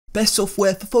Best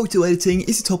software for photo editing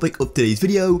is the topic of today's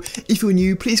video. If you're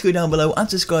new, please go down below and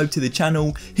subscribe to the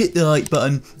channel, hit the like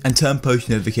button and turn post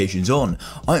notifications on.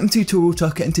 I'm Tutorial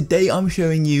Tucker and today I'm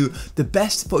showing you the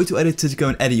best photo editor to go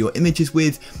and edit your images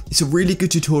with. It's a really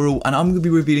good tutorial and I'm going to be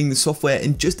revealing the software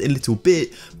in just a little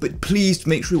bit, but please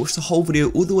make sure you watch the whole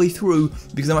video all the way through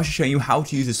because I'm actually showing you how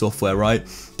to use the software, right?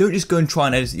 Don't just go and try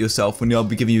and edit it yourself when I'll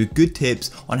be giving you good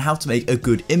tips on how to make a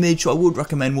good image, so I would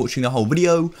recommend watching the whole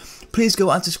video. Please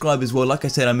go and subscribe as well. Like I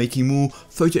said, I'm making more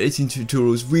photo editing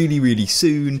tutorials really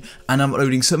soon, and I'm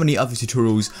uploading so many other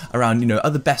tutorials around,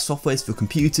 other best softwares for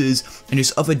computers and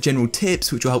just other general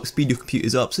tips which will help speed your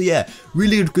computers up. So yeah,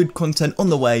 really good content on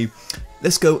the way.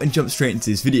 Let's go and jump straight into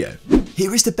this video.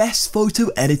 Here is the best photo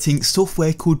editing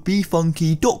software called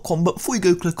befunky.com, but before you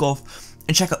go click off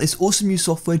and check out this awesome new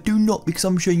software, do not, because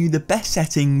I'm showing you the best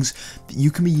settings that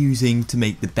you can be using to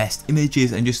make the best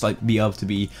images and just like be able to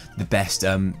be the best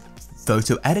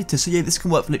photo editor. So yeah, this can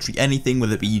work for literally anything,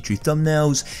 whether it be YouTube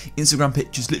thumbnails, Instagram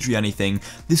pictures, literally anything.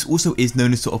 This also is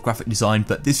known as sort of graphic design,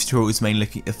 but this tutorial is mainly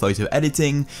looking at photo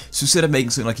editing. So instead of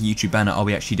making something like a YouTube banner, I'll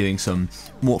be actually doing some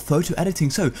more photo editing.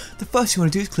 So the first thing you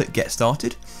want to do is click get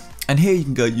started. And here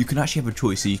you can actually have a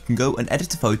choice. So you can go and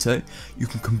edit a photo, you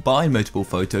can combine multiple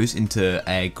photos into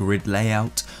a grid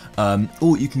layout,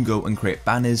 or you can go and create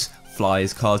banners,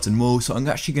 flyers, cards and more. So I'm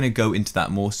actually going to go into that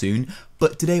more soon.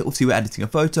 But today, obviously, we're editing a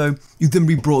photo. You've then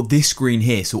brought this screen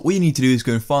here. So all you need to do is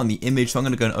go and find the image. So I'm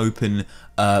going to go and open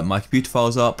my computer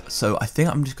files up. So I think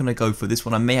I'm just going to go for this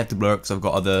one. I may have to blur it because I've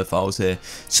got other files here.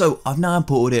 So I've now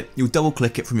imported it. You'll double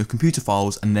click it from your computer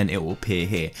files and then it will appear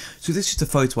here. So this is just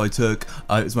a photo I took.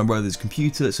 It was my brother's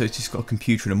computer. So it's just got a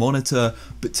computer and a monitor.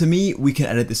 But to me, we can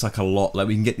edit this like a lot. Like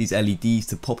we can get these LEDs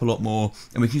to pop a lot more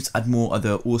and we can just add more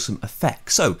other awesome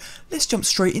effects. So let's jump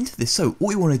straight into this. So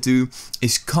all you want to do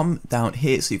is come down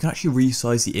here, so you can actually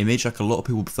resize the image. Like a lot of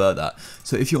people prefer that.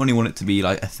 So if you only want it to be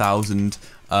like 1000,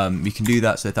 you can do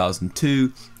that. So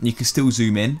 1002, you can still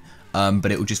zoom in,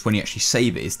 but it will just, when you actually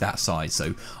save it, is that size.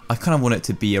 So I kind of want it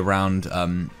to be around,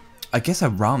 I guess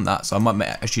around that. So I might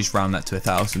actually just round that to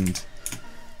 1000,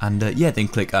 and yeah, then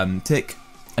click tick.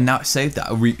 And now it's saved that.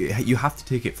 You have to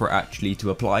tick it for it actually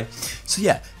to apply. So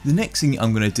yeah, the next thing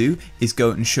I'm going to do is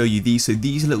go and show you these. So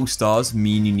these little stars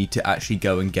mean you need to actually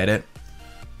go and get it.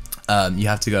 You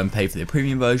have to go and pay for the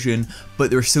premium version, but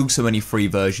there are still so many free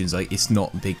versions, like it's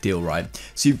not a big deal, right?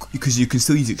 So because you can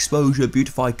still use exposure,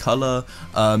 beautify, color,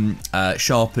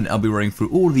 sharpen. I'll be running through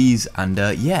all of these, and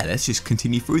yeah, let's just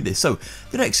continue through this. So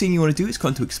the next thing you want to do is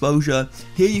come to exposure.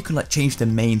 Here you can like change the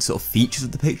main sort of features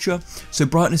of the picture. So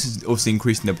brightness is obviously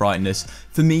increasing the brightness.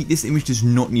 For me, this image does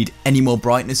not need any more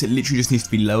brightness. It literally just needs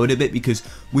to be lowered a bit, because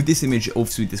with this image,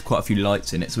 obviously there's quite a few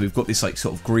lights in it. So we've got this like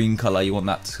sort of green color. You want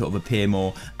that to sort of appear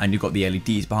more, and you've got the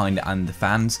LEDs behind it and the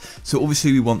fans. So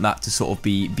obviously we want that to sort of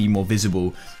be more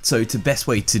visible. So the best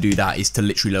way to do that is to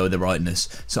literally lower the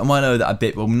brightness. So I might lower that a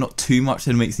bit, but not too much,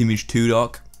 so it makes the image too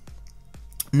dark.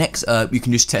 Next, you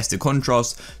can just test the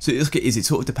contrast. So it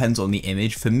sort of depends on the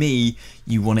image. For me,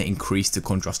 you want to increase the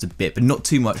contrast a bit, but not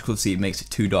too much, because obviously it makes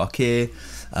it too dark here.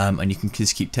 And you can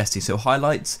just keep testing. So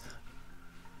highlights,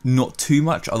 not too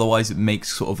much, otherwise it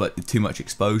makes sort of like too much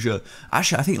exposure.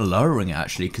 Actually, I think lowering it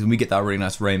actually, because we get that really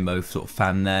nice rainbow sort of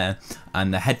fan there,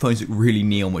 and the headphones look really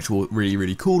neon, which will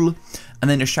really cool. And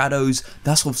then the shadows,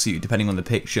 that's obviously depending on the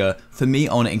picture. For me,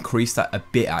 I want to increase that a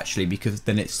bit actually, because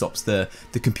then it stops the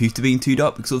computer being too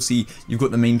dark, because obviously you've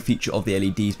got the main feature of the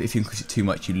LEDs, but if you increase it too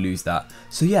much, you lose that.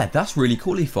 So yeah, that's really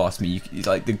cool if you ask me.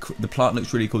 Like the plant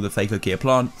looks really cool, the fake IKEA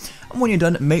plant. And when you're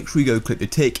done, make sure you go click the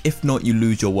tick. If not, you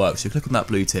lose your work. So click on that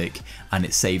blue tick and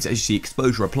it saves. As you see,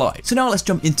 exposure applied. So now let's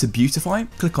jump into beautify.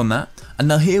 Click on that. And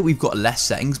now here we've got less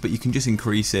settings, but you can just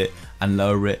increase it and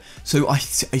lower it. So I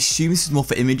assume this is more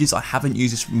for images. I haven't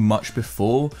used this much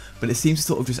before, but it seems to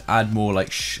sort of just add more like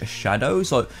shadows.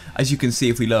 So as you can see,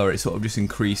 if we lower it, it sort of just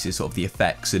increases sort of the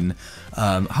effects. And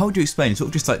how would you explain? Sort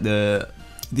of just like the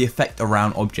effect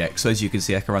around objects. So as you can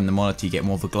see, like around the monitor, you get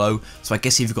more of a glow. So I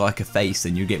guess if you've got like a face,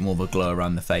 then you get more of a glow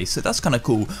around the face. So that's kind of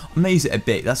cool. I'm gonna use it a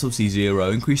bit. That's obviously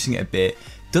 0. Increasing it a bit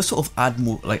does sort of add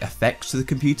more like effects to the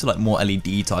computer, like more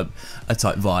LED type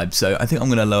vibe. So I think I'm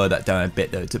going to lower that down a bit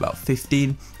though to about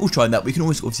 15. We'll try that. We can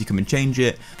always obviously come and change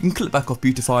it. You can click back off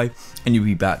beautify and you'll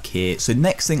be back here. So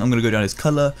next thing I'm going to go down is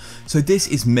color. So this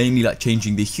is mainly like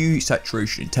changing the hue,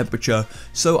 saturation and temperature.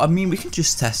 So I mean, we can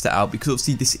just test it out, because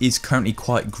obviously this is currently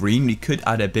quite green. We could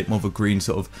add a bit more of a green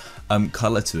sort of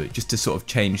color to it, just to sort of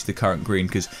change the current green.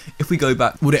 Because if we go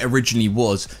back what it originally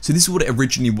was, so this is what it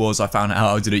originally was. I found out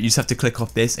how to do it. You just have to click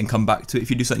off this and come back to it if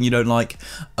you do something you don't like.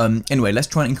 Anyway, let's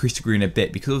try and increase the green a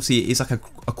bit, because obviously it is like a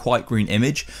quite green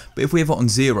image, but if we have it on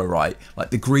 0, right, like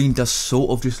the green does sort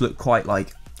of just look quite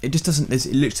like, it just doesn't,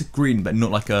 it looks green but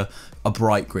not like a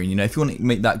bright green, you know. If you want to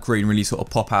make that green really sort of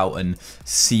pop out and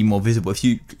see more visible, if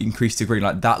you increase the green,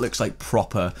 like that looks like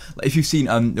proper, like if you've seen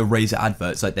the Razer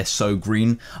adverts, like they're so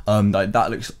green, like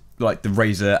that looks like the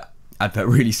Razer advert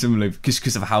really similar just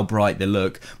because of how bright they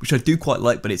look, which I do quite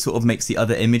like, but it sort of makes the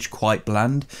other image quite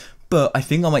bland. But I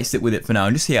think I might stick with it for now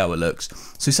and just see how it looks.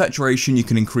 So saturation, you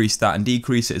can increase that and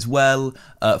decrease it as well.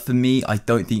 For me, I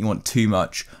don't think you want too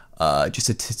much, just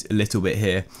a little bit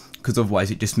here, because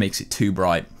otherwise it just makes it too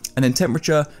bright. And then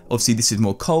temperature, obviously this is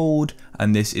more cold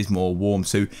and this is more warm,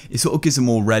 so it sort of gives a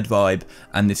more red vibe,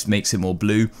 and this makes it more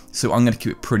blue. So I'm going to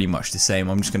keep it pretty much the same.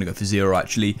 I'm just going to go for 0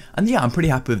 actually, and yeah, I'm pretty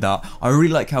happy with that. I really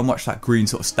like how much that green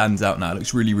sort of stands out now. It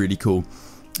looks really, really cool.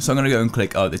 So I'm going to go and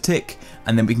click the tick,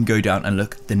 and then we can go down and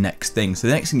look at the next thing. So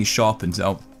the next thing is sharpen.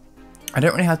 So I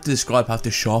don't really have to describe how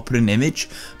to sharpen an image,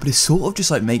 but it sort of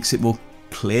just like makes it more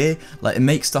clear, like it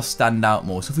makes stuff stand out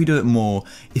more. So if we do it more,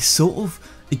 it's sort of,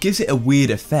 it gives it a weird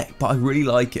effect, but I really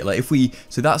like it. Like if we,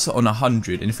 so that's on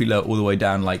 100, and if we lower it all the way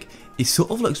down, like it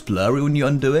sort of looks blurry when you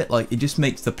undo it. Like it just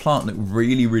makes the plant look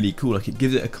really, really cool. Like it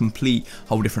gives it a complete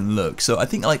whole different look. So I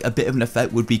think like a bit of an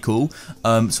effect would be cool.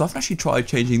 So I've actually tried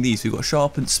changing these. We've got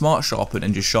sharpen, smart sharpen,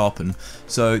 and just sharpen.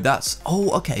 So that's, oh,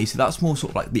 okay. So that's more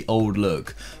sort of like the old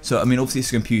look. So I mean, obviously it's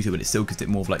a computer, but it still gives it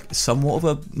more of like somewhat of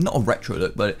a, not a retro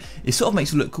look, but it sort of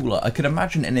makes it look cooler. I can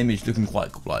imagine an image looking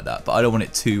quite cool like that, but I don't want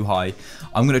it too high.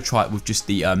 I'm gonna try it with just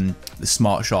the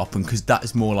smart sharpen, because that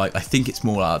is more like, I think it's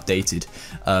more outdated.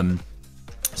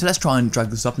 So let's try and drag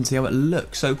this up and see how it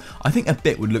looks. So I think a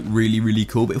bit would look really, really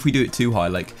cool, but if we do it too high,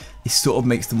 like it sort of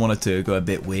makes the monitor go a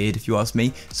bit weird, if you ask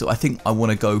me. So I think I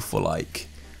want to go for like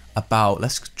about,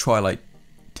 let's try like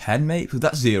 10 maybe, because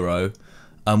that's 0.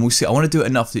 We'll see. I want to do it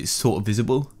enough that it's sort of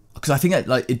visible, because I think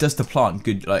it does the plant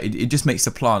good. Like it just makes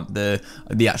the plant, the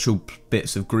actual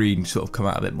bits of green sort of come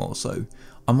out a bit more. So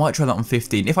I might try that on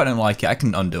 15. If I don't like it, I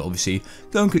can undo it, obviously.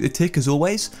 Go and click the tick as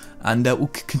always, and we'll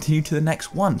continue to the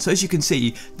next one. So as you can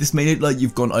see, this made it like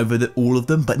you've gone over all of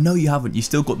them, but no, you haven't. You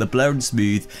still got the blur and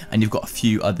smooth, and you've got a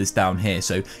few others down here.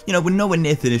 So, you know, we're nowhere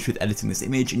near finished with editing this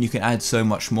image, and you can add so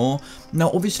much more. Now,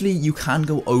 obviously, you can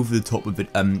go over the top with it,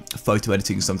 photo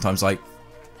editing sometimes, like,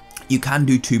 you can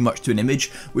do too much to an image,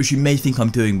 which you may think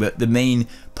I'm doing, but the main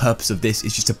purpose of this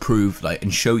is just to prove, like,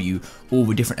 and show you all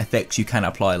the different effects you can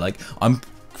apply. Like, I'm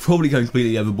probably going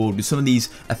completely overboard with some of these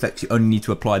effects. You only need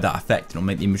to apply that effect and it'll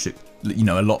make the image look, you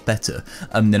know, a lot better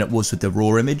than it was with the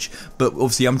raw image. But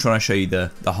obviously I'm trying to show you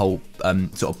the whole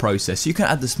sort of process. So you can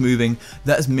add the smoothing.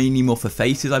 That is mainly more for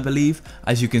faces, I believe.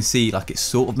 As you can see, like, it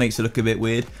sort of makes it look a bit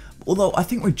weird. Although I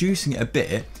think reducing it a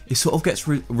bit, it sort of gets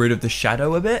rid of the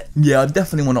shadow a bit. Yeah, I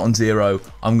definitely want it on 0.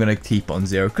 I'm going to keep it on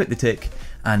 0. Click the tick,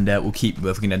 and we'll keep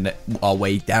working our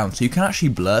way down. So you can actually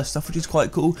blur stuff, which is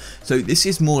quite cool. So this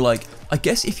is more like, I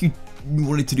guess if you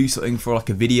wanted to do something for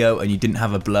like a video and you didn't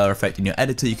have a blur effect in your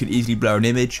editor, you could easily blur an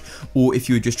image. Or if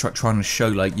you were just trying to show,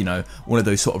 like, you know, one of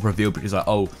those sort of reveal pictures, like,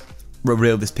 oh,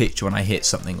 reveal this picture when I hit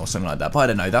something or something like that. But I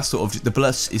don't know, that's sort of, the blur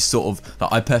is sort of,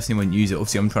 like, I personally wouldn't use it.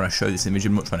 Obviously I'm trying to show this image,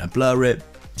 I'm not trying to blur it.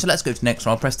 So let's go to the next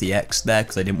one. I'll press the X there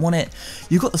because I didn't want it.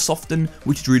 You've got the soften,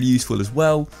 which is really useful as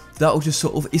well. That'll just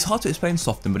sort of, it's hard to explain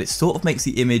soften, but it sort of makes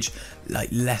the image like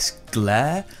less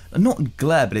glare. Not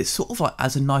glare, but it's sort of like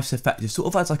as a nice effect. It sort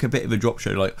of adds like a bit of a drop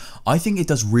shadow. Like, I think it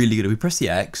does really good. If we press the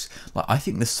X, like, I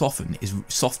think the soften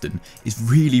is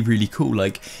really, really cool.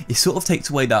 Like, it sort of takes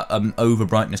away that over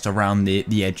brightness around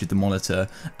the edge of the monitor,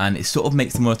 and it sort of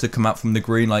makes the monitor come out from the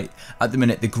green. Like, at the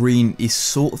minute the green is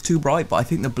sort of too bright, but I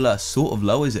think the blur sort of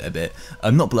lowers it a bit.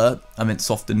 Not blur, I meant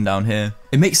soften down here.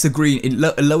 It makes the green,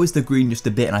 it lowers the green just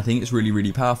a bit, and I think it's really,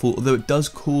 really powerful. Although it does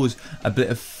cause a bit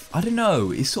of, I don't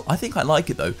know, it's I think I like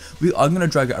it though. I'm gonna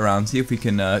drag it around, see if we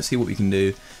can see what we can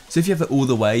do. So if you have it all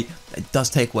the way, it does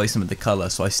take away some of the color.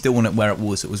 So I still want it where it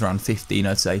was. It was around 15,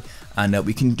 I'd say, and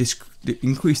we can just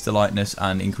increase the lightness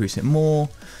and increase it more.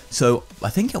 So I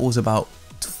think it was about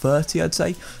 30, I'd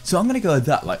say. So I'm gonna go with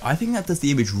that. Like, I think that does the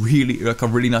image really, like, a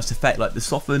really nice effect. Like the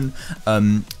soften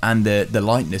and the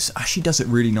lightness actually does it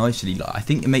really nicely. Like, I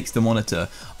think it makes the monitor,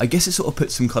 I guess it sort of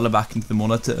puts some color back into the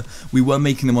monitor. We were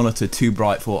making the monitor too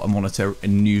bright for a monitor,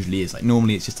 and usually is, like,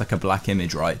 normally it's just like a black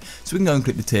image, right? So we can go and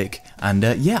click the tick, and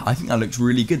yeah, I think that looks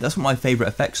really good. That's one of my favorite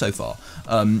effects so far.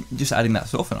 Just adding that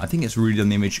soften, I think it's really done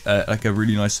the image like a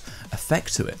really nice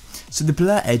effect to it. So the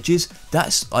blur edges,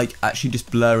 that's like actually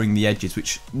just blurring the edges,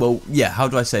 which, well, yeah, how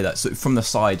do I say that? So from the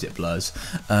sides it blurs,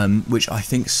 which I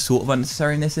think is sort of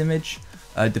unnecessary in this image.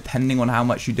 depending on how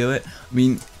much you do it. I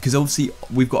mean, because obviously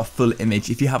we've got a full image.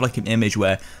 If you have like an image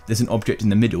where there's an object in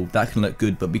the middle, that can look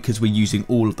good, but because we're using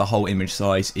all of the whole image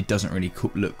size, it doesn't really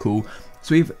look cool.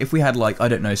 So if we had like, I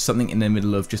don't know, something in the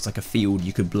middle of just like a field,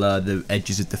 you could blur the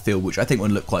edges of the field, which I think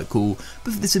would look quite cool.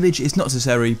 But for this image, it's not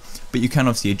necessary, but you can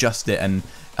obviously adjust it, and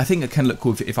I think it can look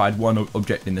cool if I had one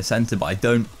object in the center, but I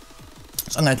don't.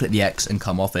 So I'm going to click the X and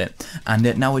come off it,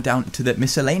 and now we're down to the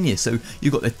miscellaneous. So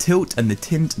you've got the tilt and the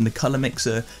tint and the color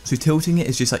mixer. So tilting it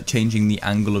is just like changing the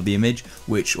angle of the image,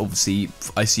 which obviously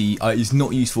I see is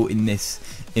not useful in this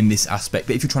aspect.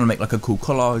 But if you're trying to make like a cool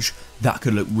collage, that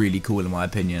could look really cool in my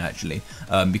opinion, actually,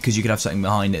 because you could have something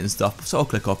behind it and stuff. So I'll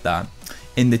click off that.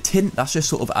 In the tint, that's just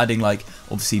sort of adding like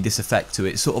obviously this effect to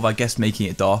it, sort of I guess making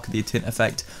it darker, the tint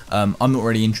effect. I'm not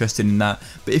really interested in that,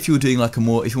 but if you were doing like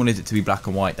if you wanted it to be black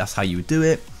and white, that's how you would do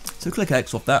it. So click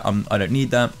X off that. I don't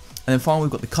need that. And then finally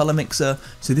we've got the color mixer.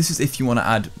 So this is if you want to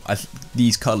add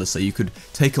these colors, so you could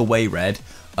take away red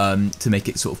to make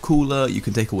it sort of cooler. You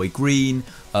can take away green,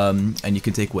 and you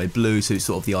can take away blue, so it's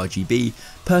sort of the RGB.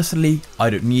 Personally, I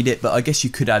don't need it, but I guess you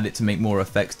could add it to make more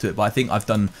effects to it, but I think I've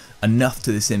done enough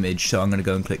to this image, so I'm going to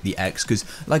go and click the X, because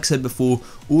like I said before,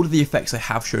 all of the effects I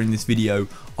have shown in this video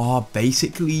are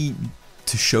basically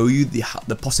to show you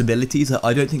the possibilities.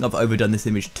 I don't think I've overdone this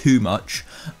image too much,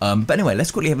 but anyway,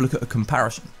 let's quickly have a look at a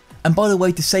comparison. And by the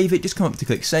way, to save it, just come up to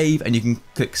click save, and you can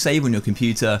click save on your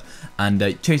computer and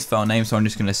change the file name. So I'm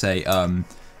just going to say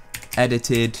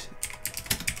edited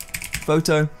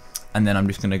photo, and then I'm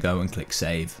just going to go and click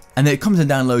save. And then it comes and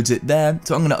downloads it there.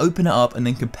 So I'm going to open it up and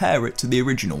then compare it to the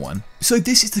original one. So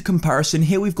this is the comparison.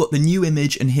 Here we've got the new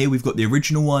image and here we've got the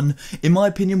original one. In my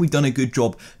opinion, we've done a good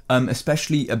job,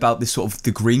 especially about this sort of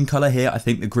the green color here. I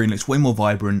think the green looks way more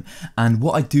vibrant. And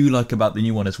what I do like about the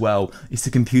new one as well is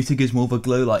the computer gives more of a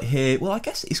glow, like here. Well, I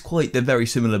guess they're very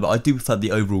similar, but I do prefer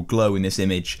the overall glow in this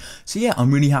image. So yeah,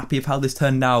 I'm really happy with how this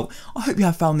turned out. I hope you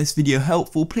have found this video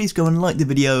helpful. Please go and like the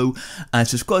video and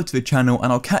subscribe to the channel,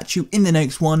 and I'll catch you in the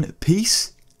next one.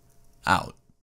 Peace out.